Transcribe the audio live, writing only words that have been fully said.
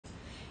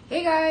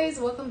Hey guys,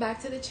 welcome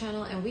back to the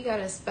channel, and we got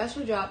a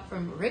special drop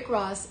from Rick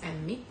Ross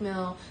and Meek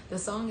Mill. The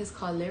song is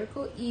called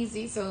Lyrical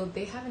Eazy, so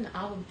they have an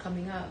album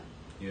coming up.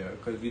 Yeah,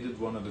 because we did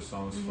one of the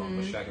songs from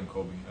Shaq and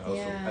Kobe.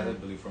 I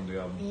believe from the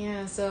album.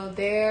 Yeah, so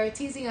they're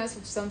teasing us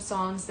with some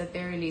songs that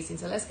they're releasing.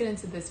 So let's get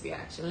into this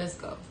reaction. Let's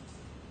go.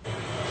 And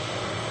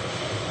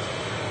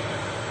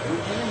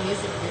a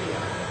music video.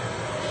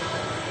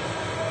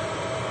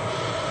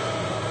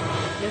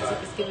 Looks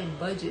like it's giving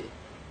budget.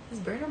 It's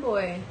Burna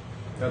Boy.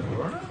 That's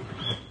Burna?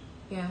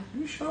 Yeah.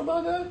 You sure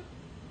about that?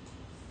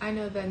 I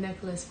know that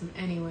necklace from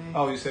anywhere.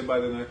 Oh, you say by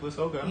the necklace?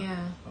 Okay.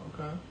 Yeah.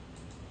 Okay.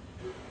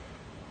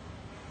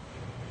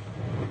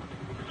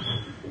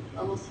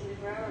 Almost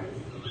 24 hours.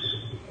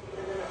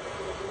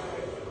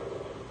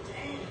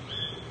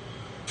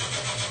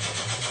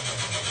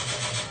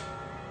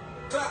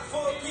 Glock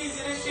 4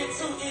 easy, this shit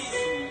too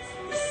easy.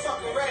 These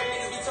fucking rap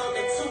niggas be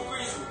talking too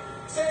greasy.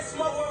 Said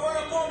smoke will run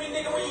up on me,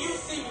 nigga, when you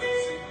see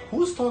me.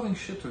 Who's talking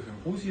shit to him?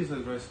 Who's he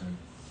addressing?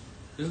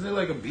 Is there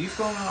like a beef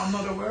going on I'm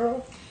not aware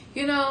of?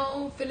 You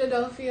know,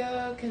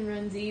 Philadelphia can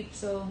run deep,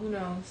 so who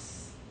knows?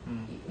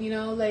 You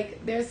know,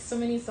 like, there's so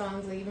many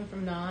songs, like, even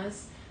from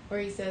Nas, where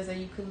he says that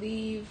you could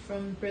leave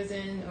from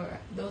prison or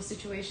those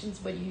situations,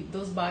 but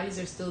those bodies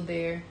are still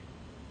there.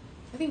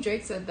 I think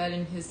Drake said that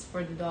in his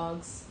For the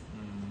Dogs.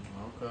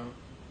 Okay.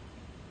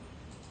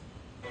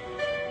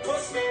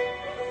 Pussy.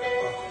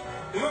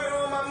 Murder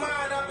on my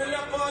mind, I've been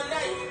up all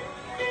night.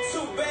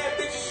 Two bad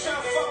bitches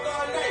tryna fuck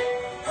all night.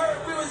 Heard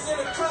we was in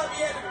the club,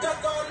 he had to duck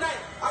all night.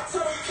 I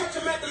told him catch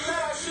him at the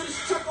line, shoot his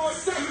truck on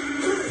sight.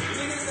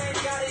 Niggas ain't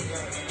got it,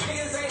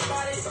 niggas ain't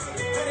bought it.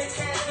 When they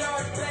cash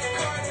large, black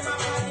card in my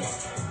pocket.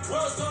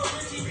 Rose gold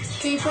Richie.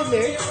 Can you put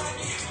lyrics?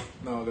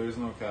 No, there's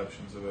no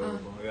captions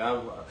available.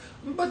 Yeah,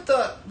 but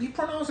he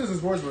pronounces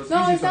his words, but it's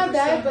No, easy it's to not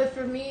that, understand.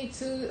 but for me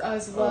too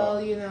as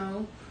well, you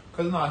know.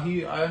 Cause I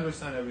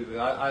understand everything.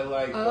 I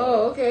like.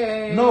 Oh,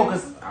 okay. No,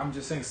 cause I'm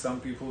just saying some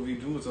people we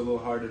do it's a little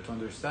harder to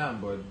understand,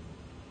 but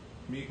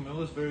Meek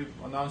Mill is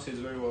enunciates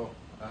very well.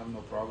 I have no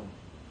problem.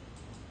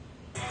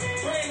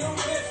 Brand new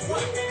bitch,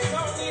 what?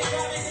 Only a guy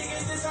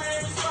niggas, this I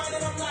ain't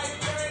responding. I'm like,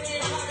 there ain't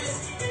even poppin'.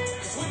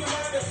 We can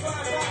have the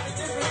fly back to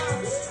different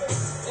hours.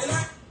 And I.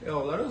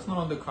 Yo, let us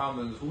know in the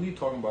comments who he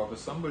talking about,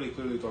 because somebody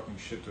clearly talking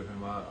shit to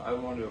him. I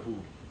wonder who.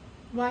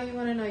 Why you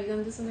want to know? You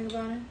gonna do something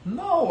about it?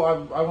 No,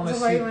 I want to So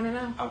see. why you want to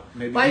know?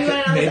 Maybe Why we you can,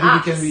 wanna know his maybe we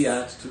ops? can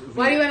react to.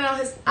 Why do you want to know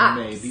his ops?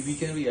 Maybe we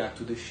can react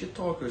to the shit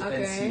talkers and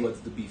Okay. see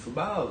what's the beef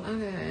about.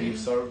 Okay.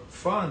 Beefs are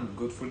fun,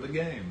 good for the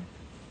game.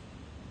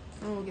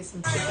 I'm gonna get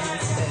some chicken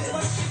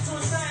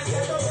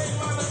instead.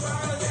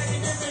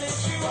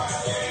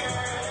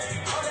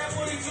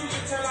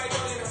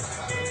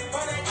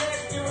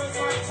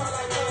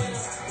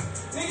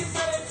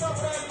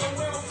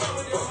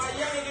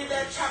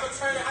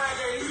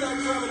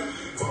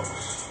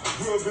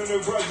 Grew up in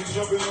the project,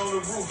 jumping on the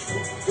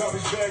roof.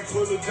 Garbage bag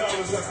full of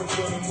dollars, I can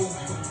fund a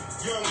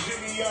movie. Young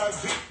Jimmy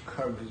I.V.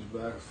 Garbage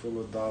bags full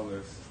of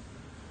dollars.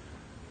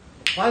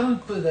 Why don't you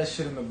put that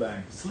shit in the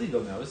bank? It's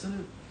legal now, isn't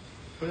it?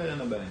 Put it in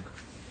the bank.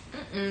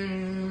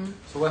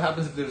 So what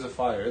happens if there's a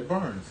fire? It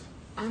burns.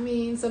 I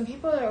mean, some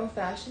people are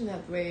old-fashioned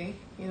that way,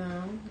 you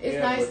know. It's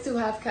Yeah, nice but- to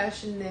have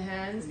cash in their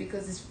hands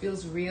because it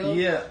feels real.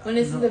 Yeah, When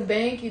it's in no. the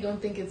bank, you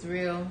don't think it's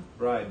real.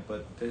 Right,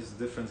 but there's a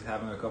difference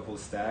having a couple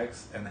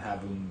stacks and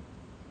having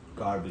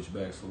garbage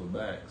bags full of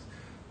bags.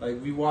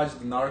 Like we watched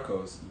the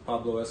Narcos,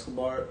 Pablo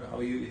Escobar, how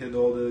he hid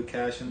all the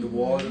cash in the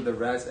walls and the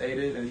rats ate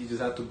it and he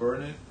just had to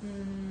burn it.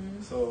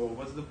 So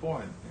what's the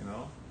point, you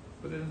know?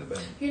 Put it in the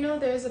bank. You know,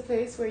 there's a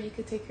place where you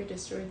could take your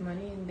destroyed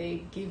money and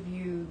they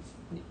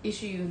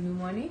issue you new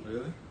money.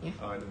 Really? Yeah.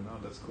 Oh, I didn't know.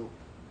 That's cool.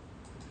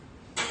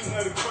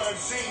 At a crime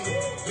scene,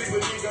 leave a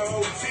nigga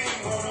whole team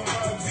on him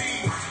IV.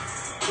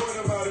 Point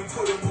him out and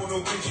put him on no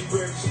bitchy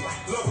bricks.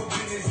 Love a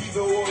business, either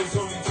or is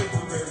only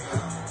temporary.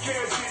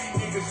 Cash City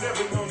niggas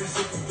never known this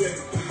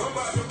sympathetic. I'm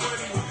about the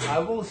money. I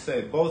will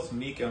say both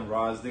Meek and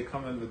Roz, they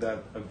come in with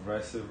that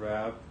aggressive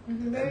rap.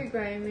 Very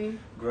grimy.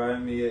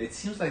 Grimy. It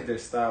seems like their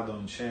style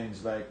don't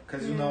change. Like,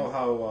 cause you know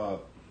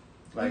how,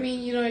 like. I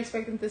mean, you don't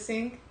expect them to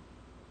sing?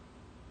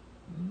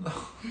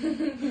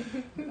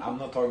 I'm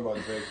not talking about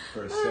Drake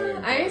per se.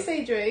 I didn't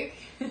say Drake.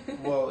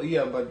 Well,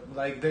 yeah, but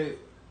like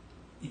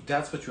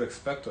that's what you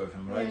expect of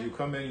him, right? Yeah. You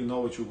come in, you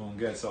know what you're gonna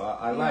get. So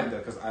I like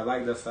that because I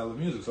like that style of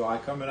music. So I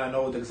come in, I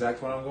know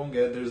exactly what I'm gonna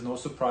get. There's no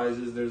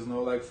surprises. There's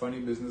no like funny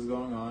business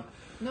going on.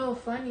 No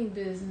funny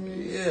business.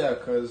 Yeah,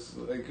 because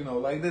like you know,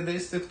 like they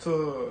stick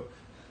to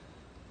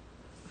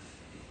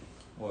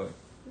what?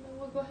 No,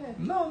 well, go ahead.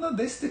 No,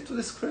 they stick to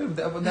the script.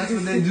 That's what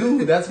they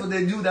do. That's what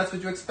they do. That's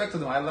what you expect of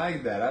them. I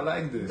like that. I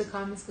like this. The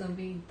comments gonna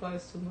be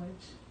buzzed too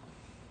much.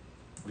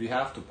 We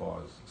have to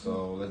pause.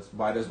 So let's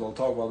might as well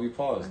talk while we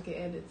pause. Okay,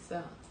 edit this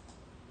out.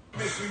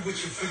 Miss me with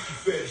your freaky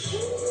fish.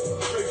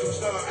 Straight from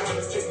Star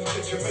Island, take me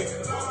to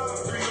Jamaica.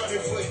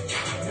 300 flake,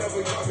 never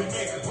dropping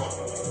naked.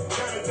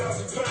 Count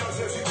 1,000 pounds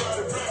as we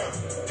ride around.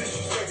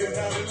 Disrespecting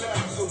not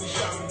allowed, so we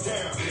shot him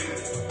down.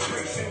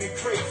 Bricks in the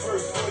crate,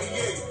 first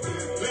 48.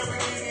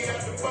 Lamborghini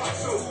at the box,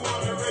 so who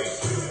on the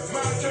race? My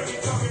attorney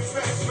talking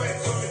facts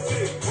on the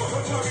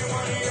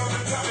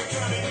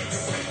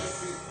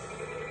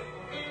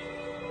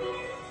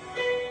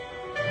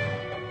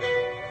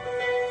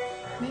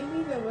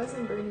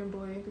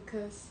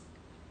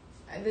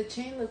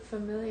chain looked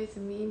familiar to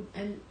me,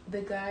 and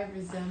the guy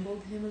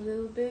resembled him a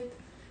little bit.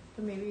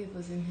 But maybe it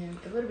wasn't him.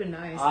 It would have been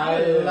nice.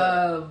 I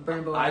love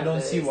Burna Boy. I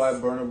don't see why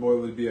Burna Boy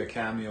would be a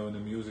cameo in the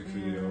music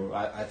video.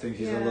 I think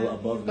he's a little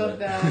above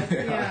that.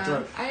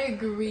 Yeah, I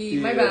agree.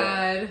 My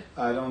bad.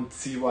 I don't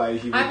see why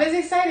he would... I was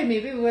excited.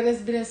 Maybe it would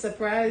have been a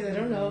surprise. I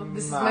don't know.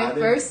 This is my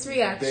first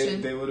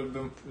reaction. They would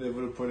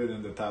have put it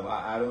in the top.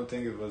 I don't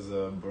think it was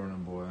a Burna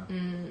Boy.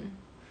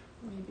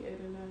 Maybe, I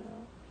don't know.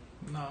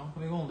 No,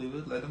 we're gonna leave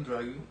it. Let them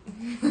drag you.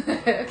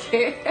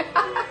 Okay.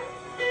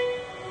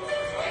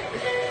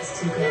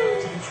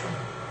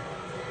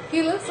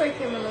 He looks like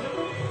him a little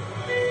bit.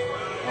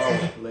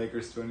 Oh,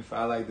 Lakers 25.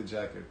 I like the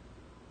jacket.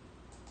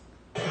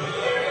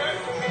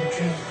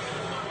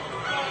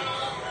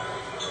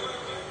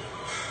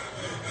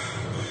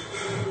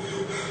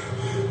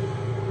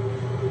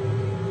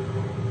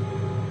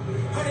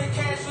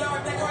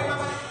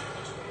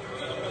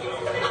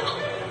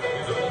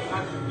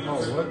 Oh,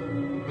 what?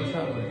 What's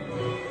happening?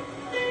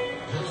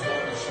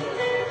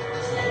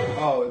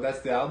 Oh, that's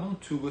the album?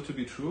 Too Good to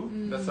Be True?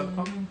 That's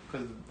upcoming?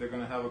 Because they're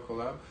going to have a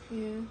collab?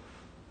 Yeah.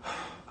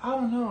 I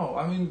don't know.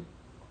 I mean,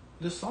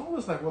 the song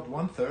was like, what,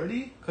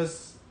 1:30?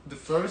 Because the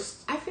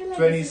first I feel like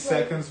 20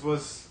 seconds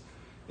was...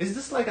 Is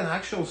this like an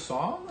actual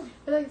song?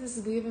 I feel like this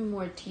is giving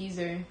more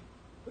teaser.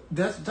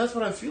 That's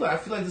what I feel like. I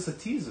feel like this is a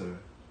teaser.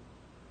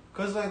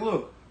 Because, like,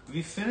 look,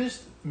 we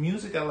finished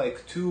music at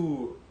like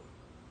 2...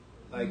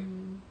 Like,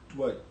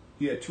 what?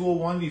 Yeah,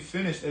 2:01 we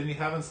finished, and we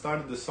haven't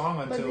started the song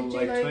until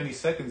like 20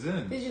 seconds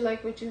in. Did you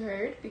like what you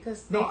heard?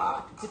 Because they're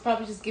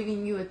probably just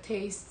giving you a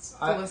taste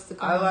for what's to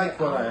come. I like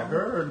what I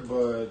heard,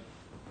 but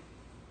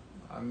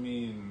I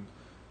mean,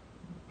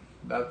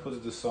 that puts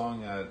the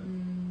song at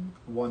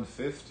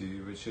 150,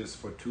 which is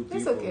for two people.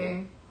 It's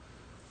okay.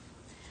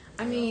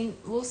 I mean,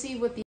 we'll see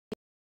what the...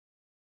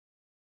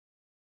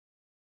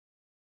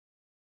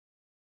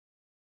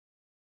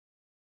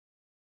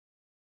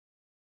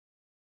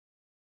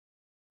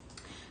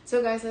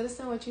 So guys, let us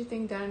know what you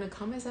think down in the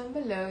comments down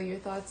below. Your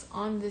thoughts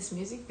on this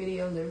music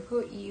video,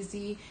 Lyrical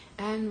Eazy,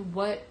 and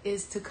what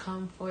is to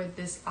come for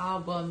this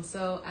album.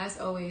 So as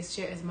always,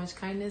 share as much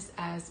kindness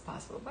as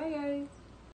possible. Bye guys.